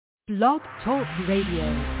Blog Talk Radio.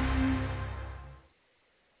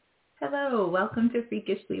 Hello, welcome to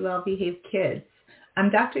Freakishly Well-Behaved Kids. I'm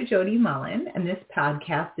Dr. Jody Mullen, and this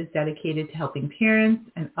podcast is dedicated to helping parents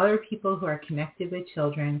and other people who are connected with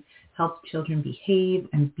children help children behave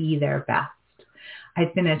and be their best.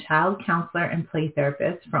 I've been a child counselor and play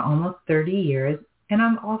therapist for almost 30 years, and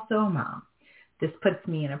I'm also a mom. This puts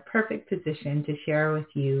me in a perfect position to share with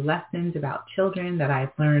you lessons about children that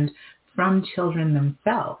I've learned from children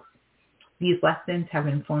themselves. These lessons have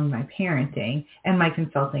informed my parenting and my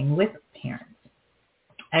consulting with parents.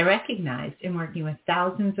 I recognized in working with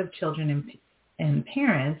thousands of children and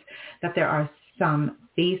parents that there are some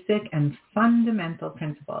basic and fundamental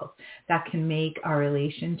principles that can make our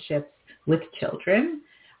relationships with children,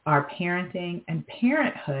 our parenting, and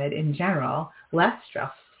parenthood in general less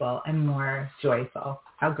stressful and more joyful.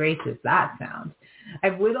 How great does that sound?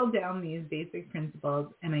 I've whittled down these basic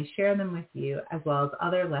principles and I share them with you as well as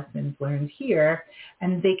other lessons learned here,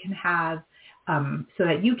 and they can have so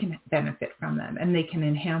that you can benefit from them and they can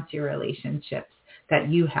enhance your relationships that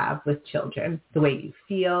you have with children, the way you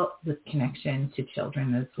feel with connection to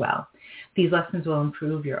children as well. These lessons will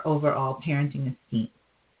improve your overall parenting esteem.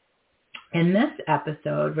 In this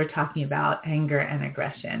episode, we're talking about anger and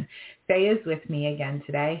aggression. Faye is with me again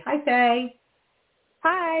today. Hi, Faye.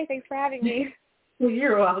 Hi, thanks for having me.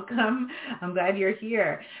 You're welcome. I'm glad you're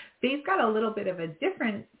here. Faye's got a little bit of a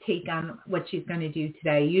different take on what she's going to do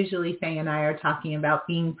today. Usually Faye and I are talking about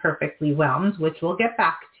being perfectly whelmed, which we'll get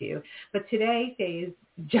back to. But today Faye's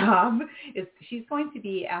job is she's going to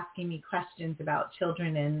be asking me questions about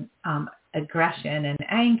children and aggression and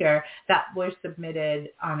anger that were submitted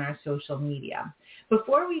on our social media.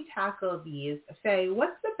 Before we tackle these, Faye,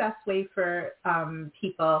 what's the best way for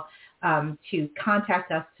people to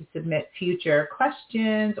contact us to submit future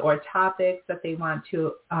questions or topics that they want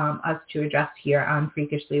to us to address here on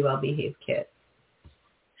Freakishly Well-Behaved Kids?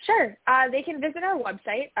 Sure. They can visit our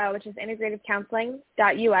website, which is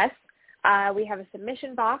integrativecounseling.us. We have a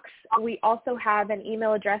submission box. We also have an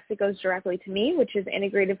email address that goes directly to me, which is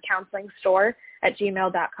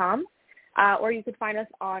integrativecounselingstore@gmail.com. Or you could find us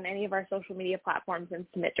on any of our social media platforms and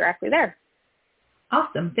submit directly there.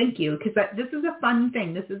 Awesome. Thank you. Because this is a fun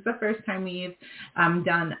thing. This is the first time we've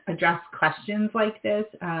done address questions like this.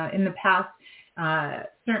 In the past,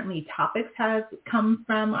 certainly topics have come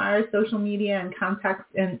from our social media and context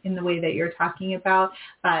in the way that you're talking about,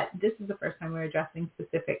 but this is the first time we're addressing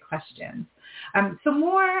specific questions.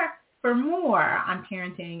 For more on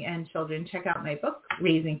parenting and children, check out my book,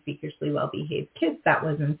 Raising Freakishly Well-Behaved Kids, that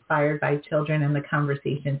was inspired by children and the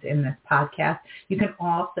conversations in this podcast. You can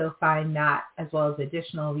also find that as well as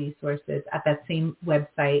additional resources at that same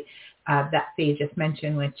website that Faye just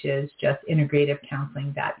mentioned, which is just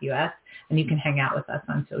integrativecounseling.us. And you can hang out with us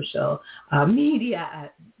on social media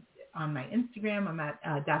on my Instagram. I'm at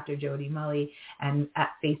Dr. Jody Mully, and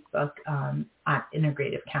at Facebook at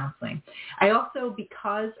Integrative Counseling. I also,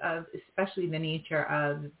 because of especially the nature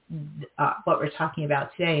of what we're talking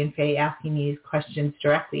about today and Faye asking these questions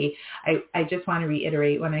directly, I just want to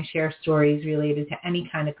reiterate, when I share stories related to any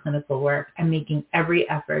kind of clinical work, I'm making every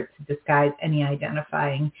effort to disguise any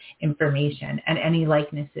identifying information, and any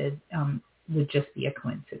likenesses would just be a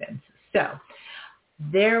coincidence. So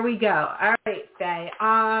there we go. All right, Faye,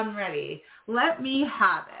 I'm ready. Let me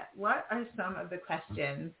have it. What are some of the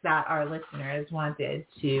questions that our listeners wanted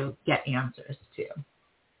to get answers to?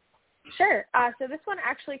 Sure. So this one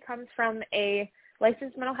actually comes from a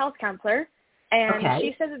licensed mental health counselor, and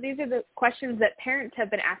she says that these are the questions that parents have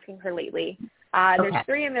been asking her lately. There's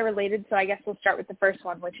three and they're related, so I guess we'll start with the first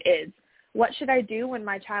one, which is, what should I do when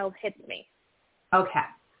my child hits me? Okay.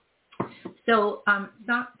 So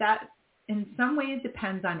in some ways it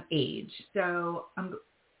depends on age. So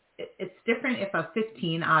it's different if a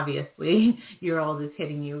 15, obviously, year-old is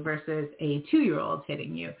hitting you versus a 2-year-old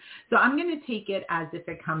hitting you. So I'm going to take it as if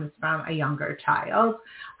it comes from a younger child.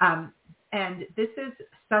 And this is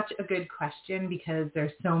such a good question because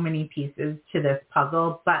there's so many pieces to this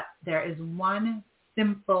puzzle, but there is one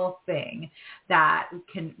simple thing that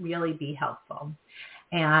can really be helpful.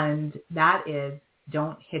 And that is,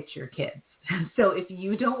 don't hit your kids. So if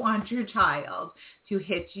you don't want your child to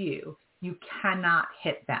hit you, you cannot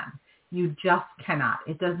hit them. You just cannot.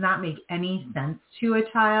 It does not make any sense to a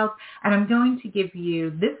child. And I'm going to give you,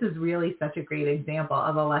 this is really such a great example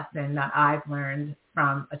of a lesson that I've learned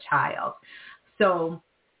from a child. So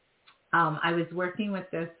I was working with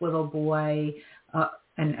this little boy,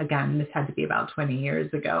 and again, this had to be about 20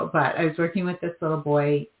 years ago, but I was working with this little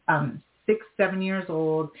boy, 6, 7 years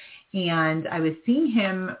old, and I was seeing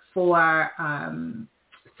him for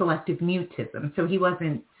selective mutism. So he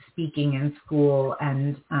wasn't speaking in school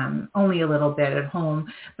and only a little bit at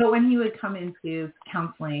home. But when he would come into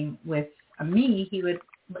counseling with me,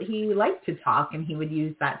 he liked to talk and he would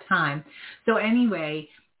use that time. So anyway,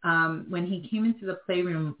 when he came into the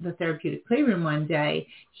playroom, the therapeutic playroom one day,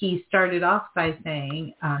 he started off by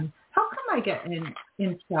saying, how come I get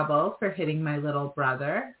in trouble for hitting my little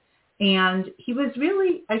brother? And he was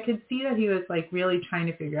really, I could see that he was like really trying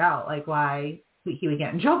to figure out like why he would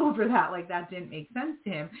get in trouble for that. Like that didn't make sense to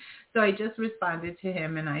him. So I just responded to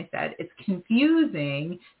him and I said, it's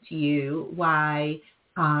confusing to you why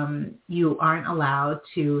you aren't allowed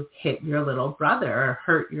to hit your little brother or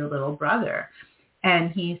hurt your little brother.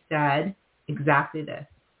 And he said exactly this.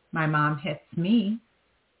 My mom hits me.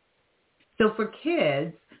 So for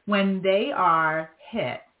kids, when they are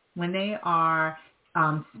hit, when they are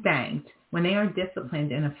spanked, when they are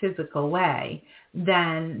disciplined in a physical way,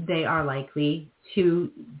 then they are likely to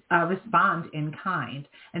respond in kind.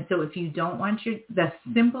 And so if you don't want the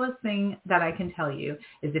simplest thing that I can tell you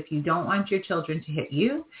is if you don't want your children to hit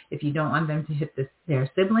you, if you don't want them to hit their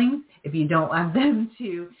siblings, if you don't want them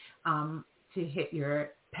to hit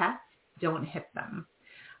your pets, don't hit them.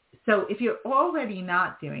 So if you're already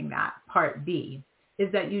not doing that, part B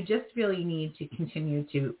is that you just really need to continue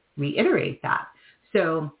to reiterate that.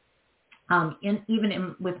 So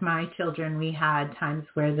with my children, we had times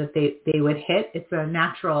where that they would hit. It's a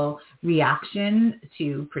natural reaction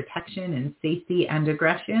to protection and safety and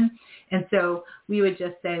aggression. And so we would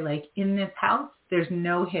just say, like, in this house, there's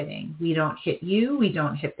no hitting. We don't hit you. We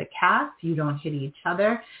don't hit the cats. You don't hit each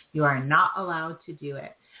other. You are not allowed to do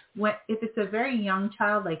it. If it's a very young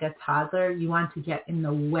child, like a toddler, you want to get in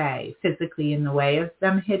the way, physically in the way of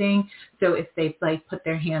them hitting. So if they like put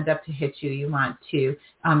their hand up to hit you, you want to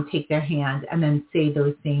take their hand and then say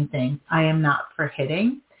those same things. I am not for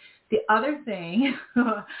hitting. The other thing,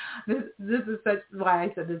 this is why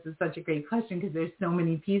I said this is such a great question, because there's so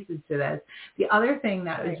many pieces to this. The other thing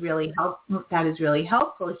that is really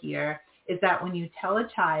helpful here is that when you tell a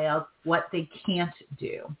child what they can't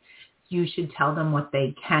do, you should tell them what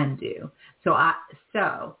they can do. So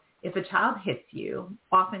if a child hits you,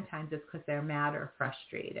 oftentimes it's because they're mad or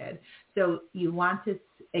frustrated. So you want to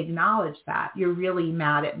acknowledge that you're really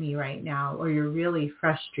mad at me right now, or you're really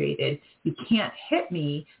frustrated. You can't hit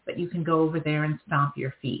me, but you can go over there and stomp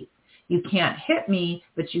your feet. You can't hit me,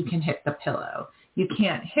 but you can hit the pillow. You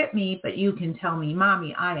can't hit me, but you can tell me,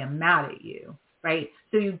 Mommy, I am mad at you, right?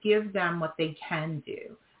 So you give them what they can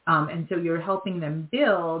do. And so you're helping them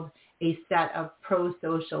build a set of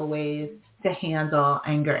pro-social ways to handle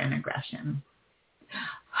anger and aggression.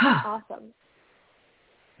 Awesome.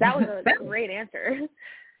 That was a great answer.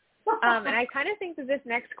 And I kind of think that this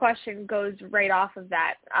next question goes right off of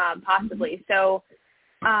that, possibly. So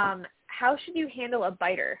how should you handle a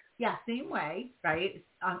biter? Yeah, same way, right?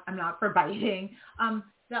 I'm not for biting.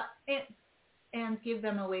 And give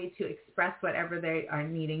them a way to express whatever they are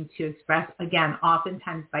needing to express. Again,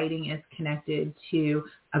 oftentimes biting is connected to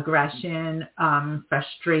aggression,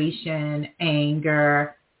 frustration,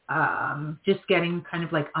 anger, just getting kind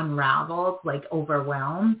of like unraveled, like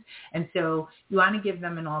overwhelmed. And so you want to give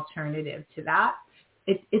them an alternative to that.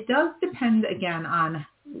 It does depend, again, on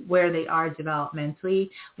where they are developmentally.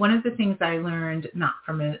 One of the things I learned, not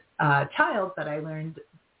from a child, but I learned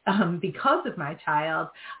because of my child,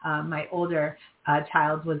 my older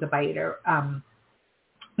child was a biter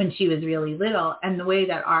when she was really little. And the way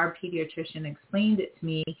that our pediatrician explained it to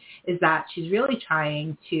me is that she's really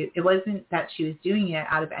trying to, it wasn't that she was doing it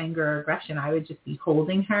out of anger or aggression. I would just be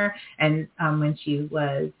holding her. And when she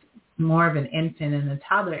was more of an infant and a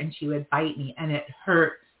toddler, and she would bite me, and it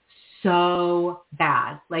hurt so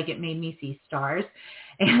bad, like it made me see stars.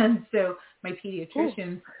 And so my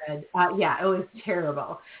pediatrician said, it was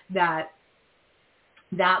terrible, that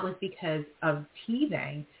was because of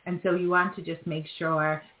teething. And so you want to just make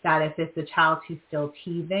sure that if it's a child who's still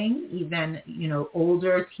teething, even,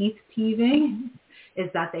 older teeth teething, is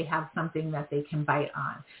that they have something that they can bite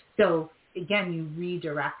on. So again, you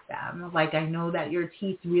redirect them. Like, I know that your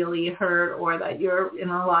teeth really hurt, or that you're in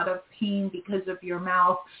a lot of pain because of your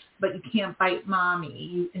mouth, but you can't bite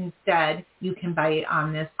Mommy. Instead, you can bite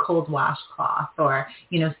on this cold washcloth, or,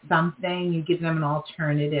 something. You give them an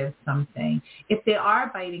alternative something. If they are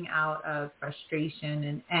biting out of frustration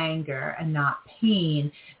and anger and not pain,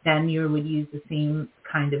 then you would use the same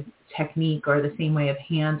kind of technique or the same way of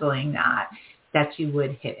handling that you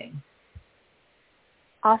would hitting.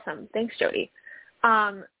 Awesome. Thanks, Jody.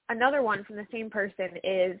 Another one from the same person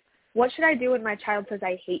is, what should I do when my child says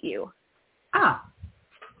I hate you?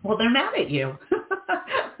 Well, they're mad at you.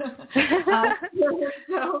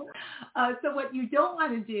 So what you don't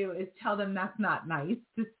want to do is tell them that's not nice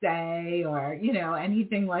to say or,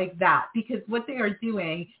 anything like that, because what they are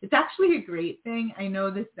doing, it's actually a great thing. I know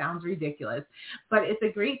this sounds ridiculous, but it's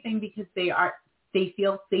a great thing because they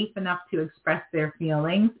feel safe enough to express their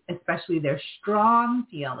feelings, especially their strong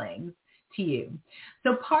feelings, to you.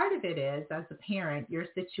 So part of it is, as a parent, you're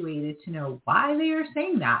situated to know why they are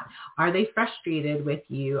saying that. Are they frustrated with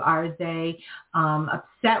you? Are they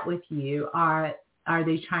upset with you? Are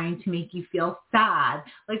they trying to make you feel sad?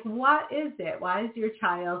 Like, what is it? Why is your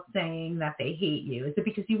child saying that they hate you? Is it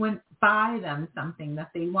because you wouldn't buy them something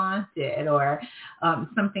that they wanted or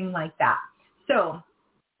something like that? So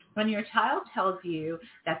when your child tells you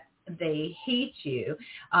that they hate you,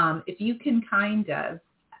 if you can kind of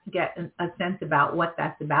get a sense about what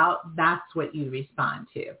that's about, that's what you respond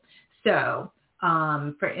to. So,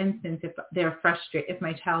 for instance, if they're frustrated, if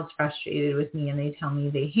my child's frustrated with me and they tell me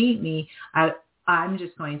they hate me, I'm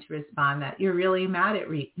just going to respond that you're really mad at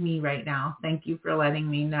me right now. Thank you for letting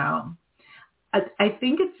me know. I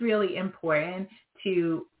think it's really important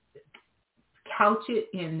to couch it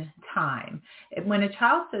in time. When a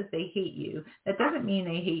child says they hate you, that doesn't mean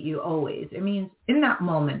they hate you always. It means in that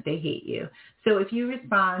moment they hate you. So if you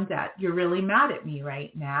respond that you're really mad at me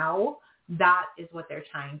right now, that is what they're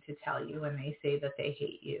trying to tell you when they say that they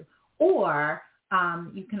hate you. Or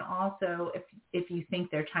you can also, if you think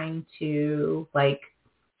they're trying to like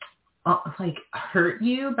hurt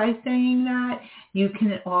you by saying that, you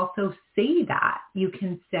can also say that. You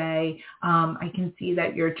can say, I can see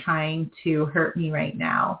that you're trying to hurt me right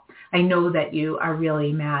now. I know that you are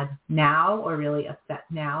really mad now or really upset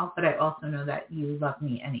now, but I also know that you love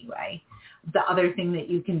me anyway. The other thing that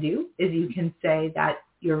you can do is you can say that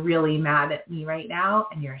you're really mad at me right now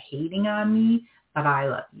and you're hating on me, but I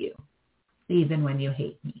love you, even when you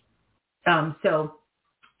hate me.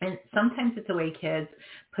 And sometimes it's a way kids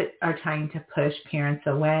are trying to push parents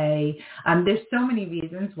away. There's so many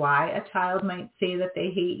reasons why a child might say that they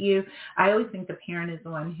hate you. I always think the parent is the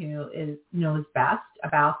one who knows best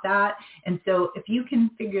about that. And so if you can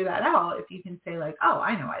figure that out, if you can say like, oh,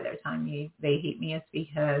 I know why they're telling me they hate me, it's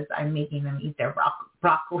because I'm making them eat their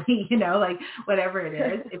broccoli, like whatever it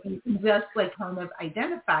is. If you can just like kind of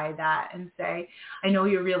identify that and say, I know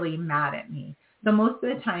you're really mad at me. So most of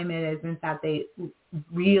the time it isn't that they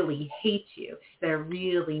really hate you. They're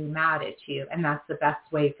really mad at you. And that's the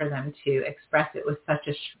best way for them to express it with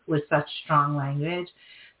such strong language.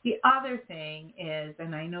 The other thing is,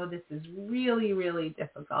 and I know this is really, really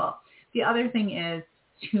difficult, the other thing is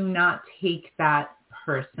to not take that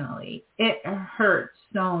personally. It hurts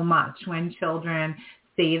so much when children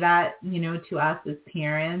say that, to us as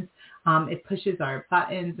parents. It pushes our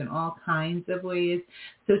buttons in all kinds of ways.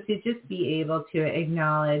 So to just be able to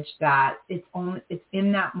acknowledge that it's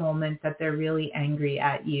in that moment that they're really angry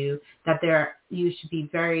at you, that you should be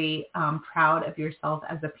very proud of yourself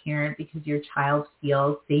as a parent because your child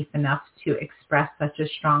feels safe enough to express such a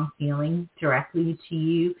strong feeling directly to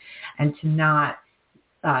you, and to not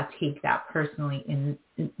take that personally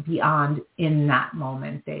beyond in that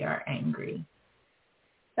moment they are angry.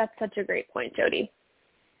 That's such a great point, Jody.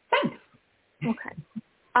 Thanks. Okay.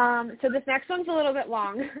 So this next one's a little bit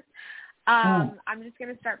long. I'm just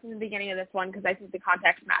going to start from the beginning of this one because I think the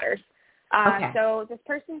context matters. Okay. So this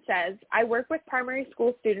person says, I work with primary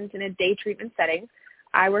school students in a day treatment setting.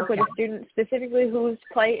 I work with a student specifically whose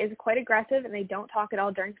play is quite aggressive and they don't talk at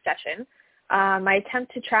all during session. My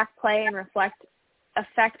attempt to track play and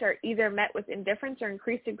affect are either met with indifference or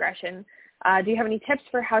increased aggression. Do you have any tips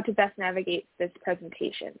for how to best navigate this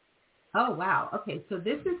presentation? Oh, wow. Okay. So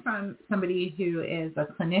this is from somebody who is a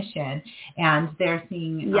clinician, and they're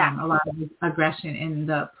seeing a lot of aggression in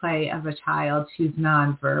the play of a child who's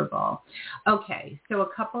nonverbal. Okay. So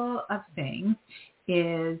a couple of things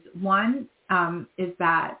is, one is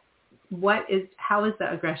that how is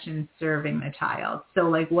the aggression serving the child? So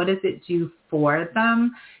like, what does it do for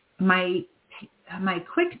them? My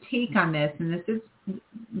quick take on this, and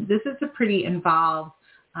this is a pretty involved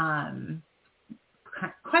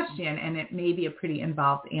question, and it may be a pretty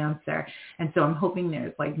involved answer. And so I'm hoping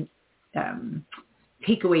there's like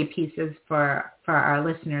takeaway pieces for our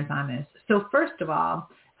listeners on this. So first of all,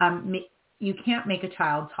 you can't make a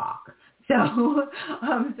child talk. So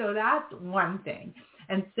that's one thing.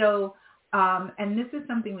 And so and this is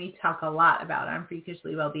something we talk a lot about on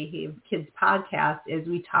Freakishly Well-Behaved Kids podcast, is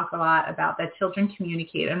we talk a lot about that children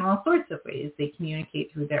communicate in all sorts of ways. They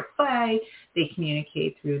communicate through their play. They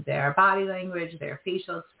communicate through their body language, their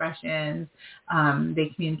facial expressions.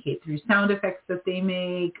 They communicate through sound effects that they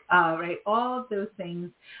make, right? All of those things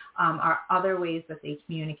are other ways that they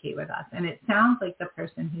communicate with us. And it sounds like the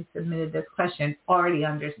person who submitted this question already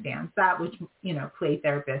understands that, which, play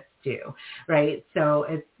therapists do, right? So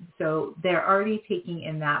they're already taking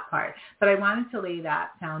in that part. But I wanted to lay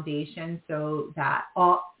that foundation so that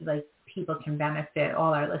all, people can benefit,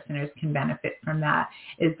 all our listeners can benefit from that,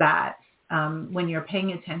 is that when you're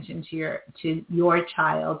paying attention to your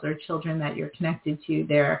child or children that you're connected to,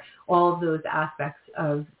 they're all of those aspects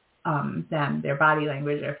of them, their body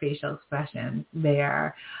language, their facial expressions,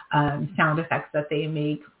 their sound effects that they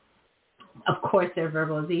make, of course, their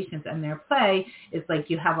verbalizations and their play, is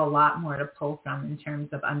you have a lot more to pull from in terms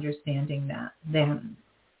of understanding them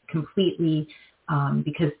completely,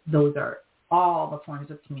 because those are all the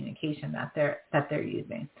forms of communication that they're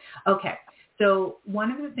using. Okay. So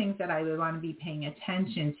one of the things that I would want to be paying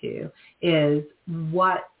attention to is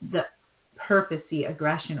what the purpose the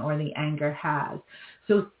aggression or the anger has.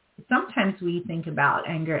 So sometimes we think about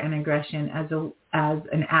anger and aggression as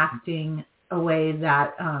an acting, a way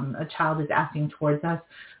that a child is acting towards us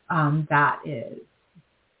that is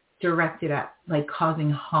directed at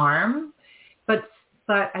causing harm. But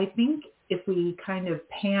I think if we kind of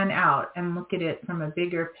pan out and look at it from a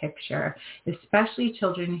bigger picture, especially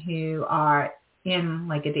children who are in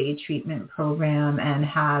a day treatment program and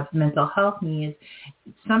have mental health needs,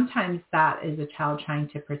 sometimes that is a child trying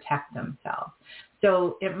to protect themselves.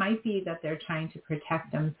 So it might be that they're trying to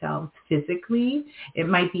protect themselves physically. It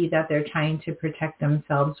might be that they're trying to protect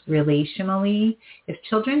themselves relationally. If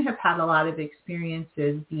children have had a lot of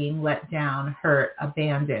experiences being let down, hurt,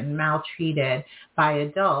 abandoned, maltreated by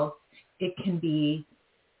adults, it can be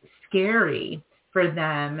scary for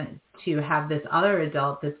them to have this other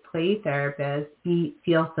adult, this play therapist,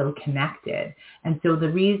 feel so connected. And so the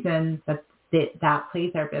reason that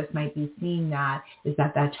play therapist might be seeing that is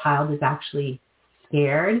that child is actually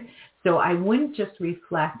scared. So I wouldn't just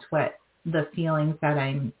reflect what the feelings that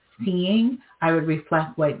I'm seeing. I would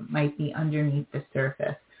reflect what might be underneath the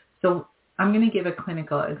surface. So I'm going to give a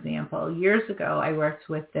clinical example. Years ago, I worked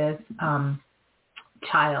with this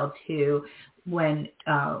child who, when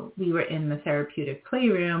we were in the therapeutic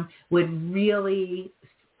playroom, would really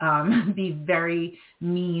be very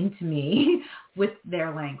mean to me with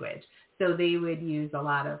their language. So they would use a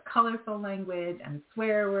lot of colorful language and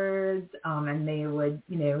swear words, and they would,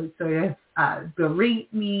 sort of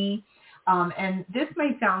berate me. And this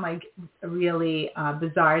might sound really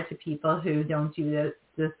bizarre to people who don't do this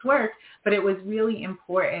work, but it was really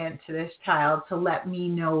important to this child to let me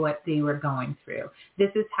know what they were going through.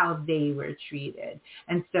 This is how they were treated.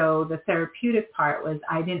 And so the therapeutic part was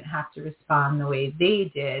I didn't have to respond the way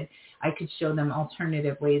they did. I could show them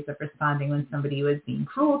alternative ways of responding when somebody was being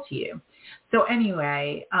cruel to you. So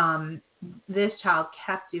anyway, this child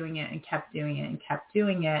kept doing it and kept doing it and kept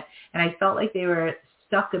doing it. And I felt like they were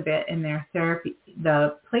stuck a bit in their therapy,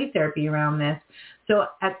 the play therapy around this. So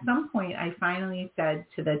at some point, I finally said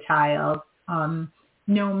to the child,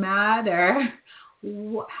 no matter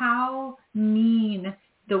how mean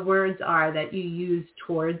the words are that you use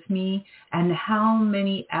towards me and how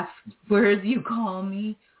many F words you call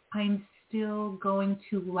me, I'm still going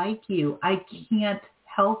to like you. I can't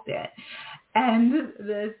help it. And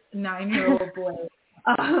this 9-year-old boy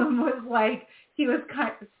was he was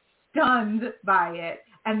kind of stunned by it.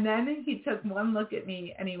 And then he took one look at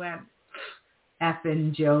me and he went,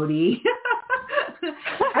 effing Jody.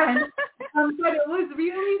 And but it was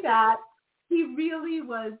really that he really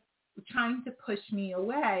was trying to push me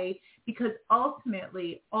away, because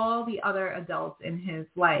ultimately all the other adults in his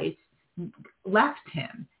life left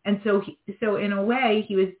him. And so in a way,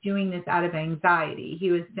 he was doing this out of anxiety. He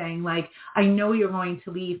was saying, I know you're going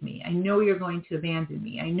to leave me. I know you're going to abandon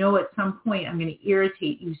me. I know at some point I'm going to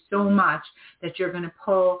irritate you so much that you're going to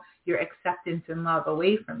pull your acceptance and love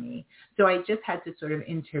away from me. So I just had to sort of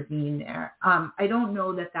intervene there. I don't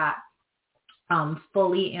know that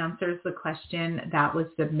fully answers the question that was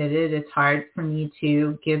submitted. It's hard for me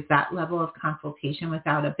to give that level of consultation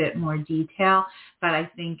without a bit more detail, but I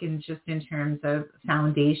think in terms of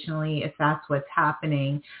foundationally, if that's what's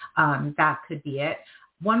happening, that could be it.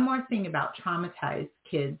 One more thing about traumatized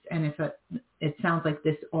kids, and if it sounds like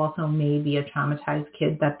this also may be a traumatized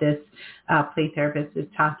kid that this play therapist is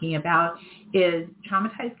talking about, is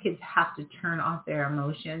traumatized kids have to turn off their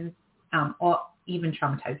emotions even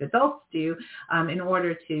traumatized adults do, in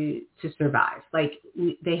order to survive. Like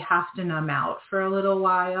they have to numb out for a little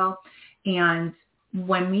while. And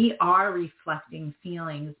when we are reflecting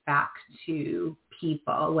feelings back to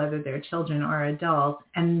people, whether they're children or adults,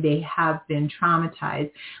 and they have been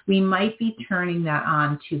traumatized, we might be turning that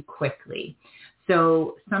on too quickly.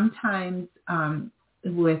 So sometimes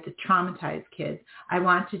with traumatized kids, I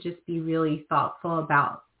want to just be really thoughtful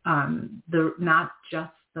about not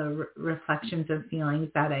just the reflections of feelings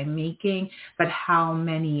that I'm making, but how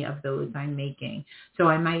many of those I'm making. So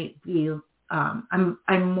I might be,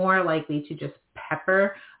 I'm more likely to just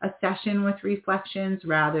pepper a session with reflections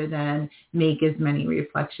rather than make as many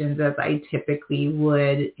reflections as I typically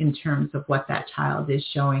would in terms of what that child is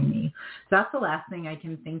showing me. So that's the last thing I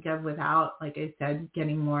can think of without, like I said,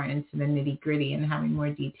 getting more into the nitty-gritty and having more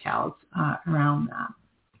details around that.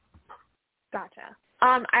 Gotcha.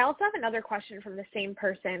 I also have another question from the same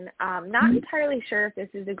person. Not entirely sure if this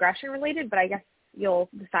is aggression related, but I guess you'll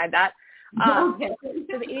decide that. Okay.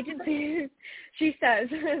 So the agency, she says,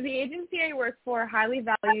 the agency I work for highly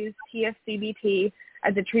values TFCBT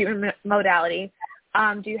as a treatment modality.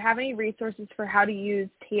 Do you have any resources for how to use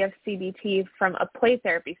TFCBT from a play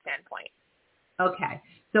therapy standpoint? Okay.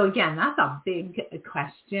 So again, that's a big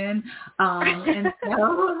question. And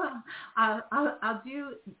so I'll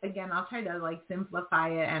do, again, I'll try to like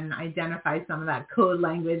simplify it and identify some of that code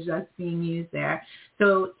language that's being used there.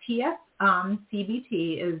 So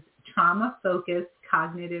TFCBT is trauma-focused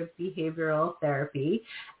cognitive behavioral therapy,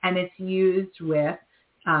 and it's used with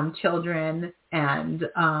children and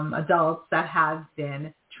adults that have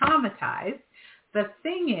been traumatized. The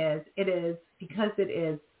thing is, because it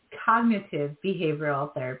is cognitive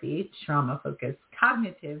behavioral therapy, trauma-focused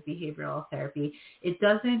cognitive behavioral therapy, it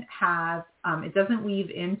doesn't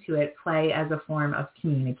weave into it play as a form of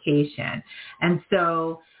communication. And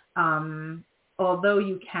so although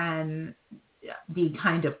you can be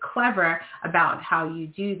kind of clever about how you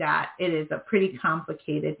do that, it is a pretty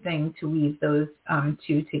complicated thing to weave those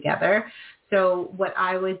two together. So what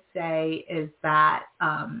I would say is that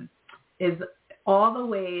is all the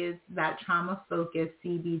ways that trauma-focused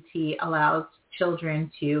CBT allows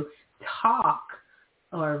children to talk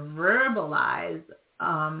or verbalize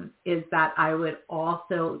is that I would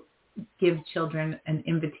also give children an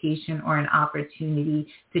invitation or an opportunity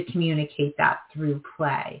to communicate that through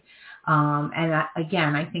play. And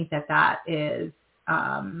again, I think that is,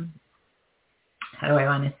 how do I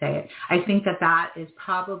want to say it? I think that is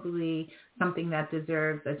probably something that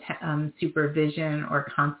deserves supervision or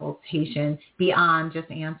consultation beyond just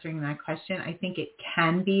answering that question. I think it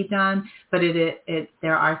can be done, but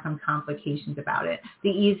there are some complications about it. The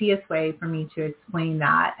easiest way for me to explain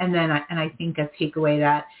that, and I think a takeaway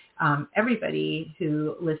that everybody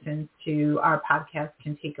who listens to our podcast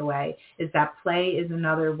can take away, is that play is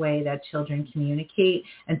another way that children communicate.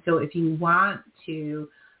 And so if you want to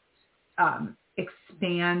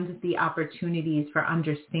expand the opportunities for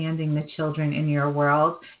understanding the children in your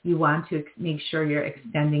world, you want to make sure you're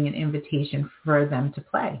extending an invitation for them to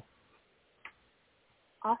play.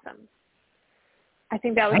 Awesome. I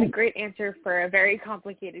think that was a great answer for a very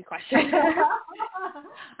complicated question.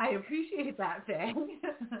 I appreciate that, Faye.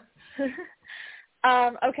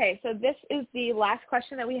 Okay, so this is the last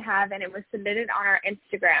question that we have, and it was submitted on our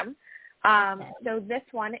Instagram. So this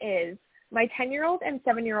one is, my 10-year-old and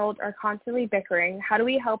 7-year-old are constantly bickering. How do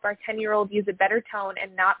we help our 10-year-old use a better tone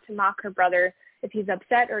and not to mock her brother if he's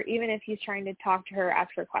upset or even if he's trying to talk to her, ask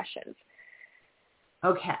her questions?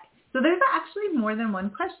 Okay. So there's actually more than one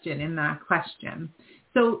question in that question.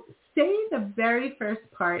 So say the very first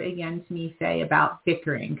part again to me, Faye, about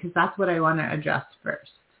bickering, because that's what I want to address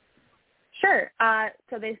first. Sure.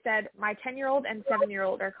 So they said, my 10-year-old and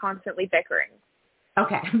 7-year-old are constantly bickering.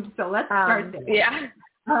 Okay. So let's start there. Yeah.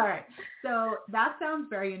 All right. So that sounds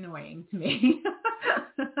very annoying to me.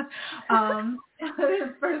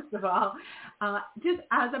 First of all, just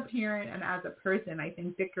as a parent and as a person, I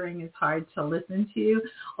think bickering is hard to listen to.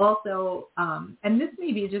 Also, and this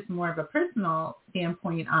may be just more of a personal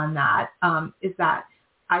standpoint on that, is that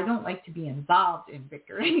I don't like to be involved in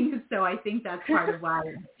bickering. So I think that's part of why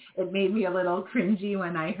it made me a little cringy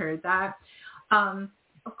when I heard that.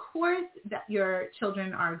 Of course, that your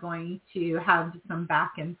children are going to have some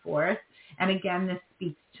back and forth. And again, this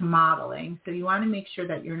speaks to modeling. So you want to make sure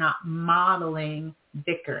that you're not modeling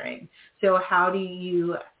bickering. So how do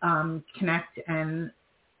you connect and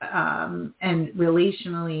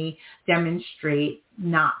relationally demonstrate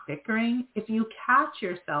not bickering? If you catch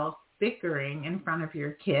yourself bickering in front of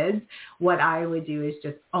your kids, what I would do is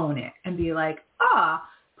just own it and be like,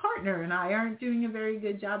 partner and I aren't doing a very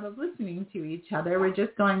good job of listening to each other. We're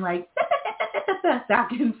just going like,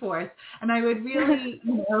 back and forth. And I would really,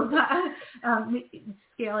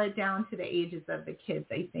 scale it down to the ages of the kids.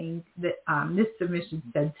 I think that this submission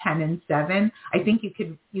said 10 and 7. I think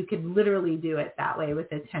you could literally do it that way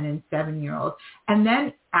with a 10 and 7-year-old, and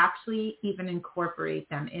then actually even incorporate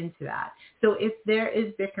them into that. So if there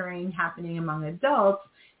is bickering happening among adults,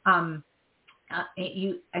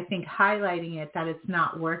 I think highlighting it that it's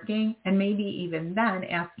not working, and maybe even then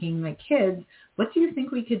asking the kids, what do you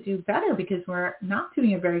think we could do better? Because we're not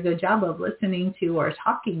doing a very good job of listening to or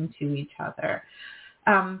talking to each other.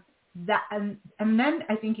 And then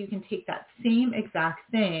I think you can take that same exact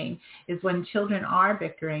thing is when children are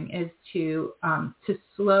bickering is to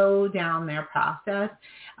slow down their process.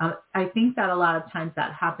 I think that a lot of times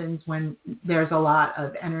that happens when there's a lot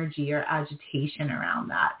of energy or agitation around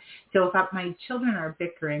that. So if my children are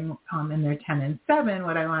bickering and they're 10 and 7,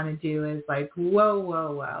 what I want to do is like,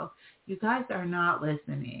 whoa. You guys are not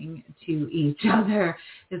listening to each other.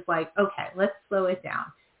 It's like, okay, let's slow it down.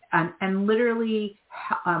 And literally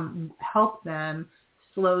help them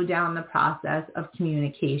slow down the process of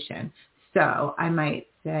communication. So I might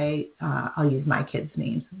say, I'll use my kids'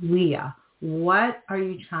 names. Leah, what are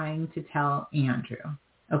you trying to tell Andrew?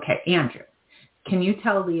 Okay, Andrew, can you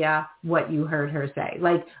tell Leah what you heard her say?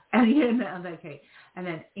 Okay. And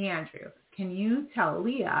then Andrew, can you tell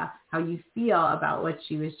Leah how you feel about what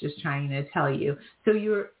she was just trying to tell you? So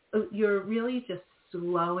you're really just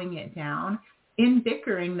slowing it down. In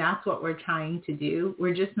bickering, that's what we're trying to do.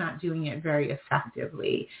 We're just not doing it very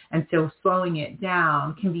effectively. And so slowing it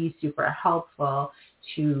down can be super helpful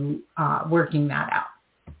to working that out.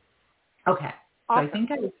 Okay. Awesome. So I think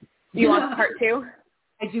do you want part 2?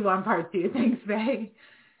 I do want part 2. Thanks, Faye.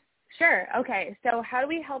 Sure. Okay. So how do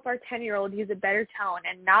we help our 10-year-old use a better tone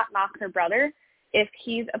and not mock her brother if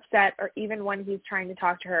he's upset or even when he's trying to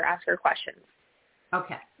talk to her or ask her questions?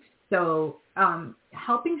 Okay. So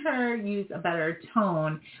helping her use a better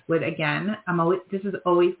tone would, again, this is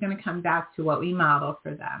always going to come back to what we model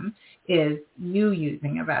for them, is you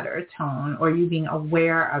using a better tone or you being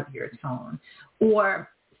aware of your tone or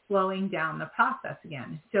slowing down the process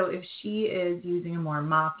again. So if she is using a more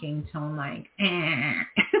mocking tone like,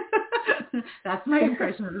 that's my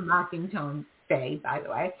impression of a mocking tone, Faye, by the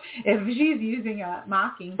way. If she's using a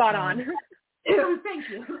mocking Spot tone. on. Thank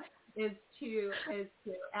you. Is to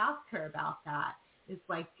ask her about that. Is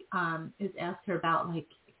ask her about like,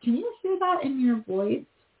 can you hear that in your voice?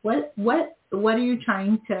 What are you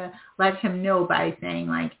trying to let him know by saying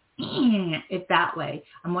like it that way?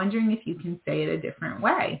 I'm wondering if you can say it a different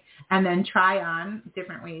way, and then try on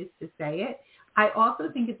different ways to say it. I also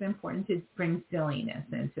think it's important to bring silliness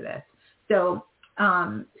into this. So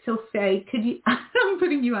Faye, could you, I'm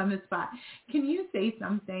putting you on the spot. Can you say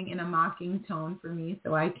something in a mocking tone for me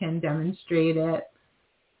so I can demonstrate it?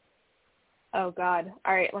 Oh, God.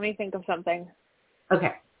 All right, let me think of something.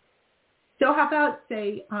 Okay. So how about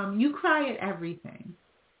say, you cry at everything.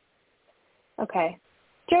 Okay.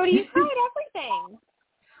 Jody, you cry at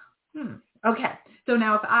everything. Okay. So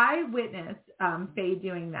now if I witness Faye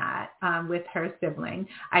doing that with her sibling,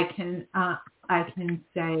 I can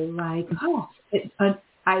say like,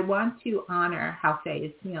 I want to honor how Faye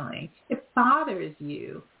is feeling. It bothers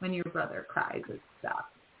you when your brother cries and stuff.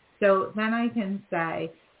 So then I can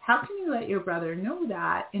say, how can you let your brother know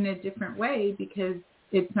that in a different way? Because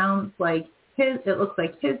it sounds like it looks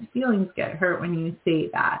like his feelings get hurt when you say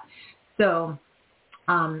that. So,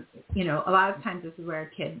 a lot of times this is where a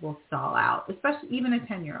kid will stall out, especially even a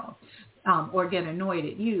 10-year-old, or get annoyed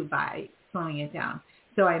at you by slowing it down.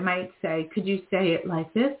 So I might say, could you say it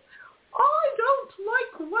like this? I don't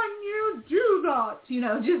like when you do that,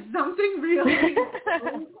 just something really.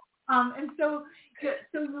 And so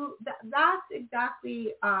that's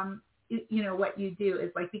exactly, what you do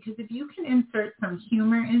is like, because if you can insert some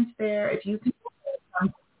humor into there, if you can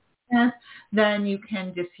then you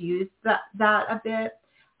can diffuse that a bit.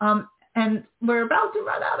 And we're about to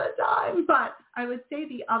run out of time, but I would say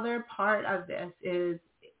the other part of this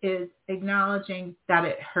is acknowledging that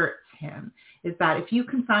it hurts him. Is that if you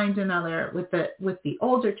can find another with the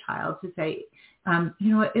older child to say,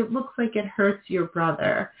 it looks like it hurts your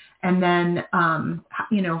brother, and then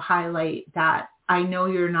highlight that I know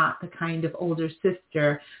you're not the kind of older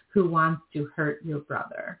sister who wants to hurt your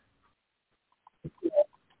brother.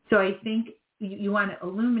 So I think you want to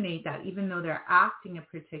illuminate that even though they're acting a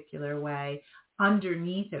particular way,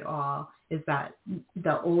 underneath it all is that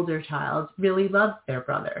the older child really loves their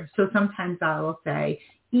brother. So sometimes I will say,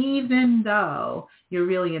 even though you're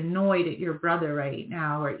really annoyed at your brother right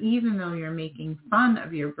now, or even though you're making fun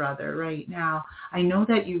of your brother right now, I know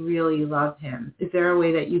that you really love him. Is there a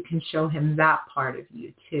way that you can show him that part of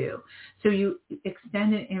you too? So you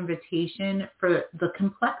extend an invitation for the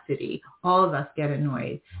complexity. All of us get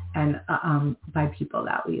annoyed and by people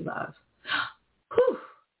that we love. Whew,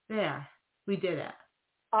 there, we did it.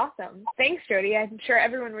 Awesome. Thanks, Jody. I'm sure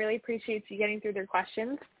everyone really appreciates you getting through their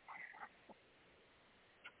questions.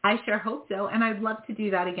 I sure hope so, and I'd love to do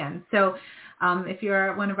that again. So if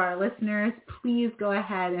you're one of our listeners, please go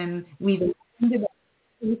ahead, and we've extended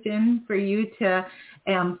the invitation for you to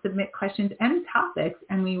submit questions and topics,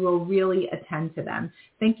 and we will really attend to them.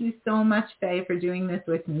 Thank you so much, Faye, for doing this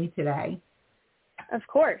with me today. Of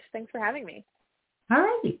course. Thanks for having me. All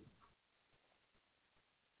righty.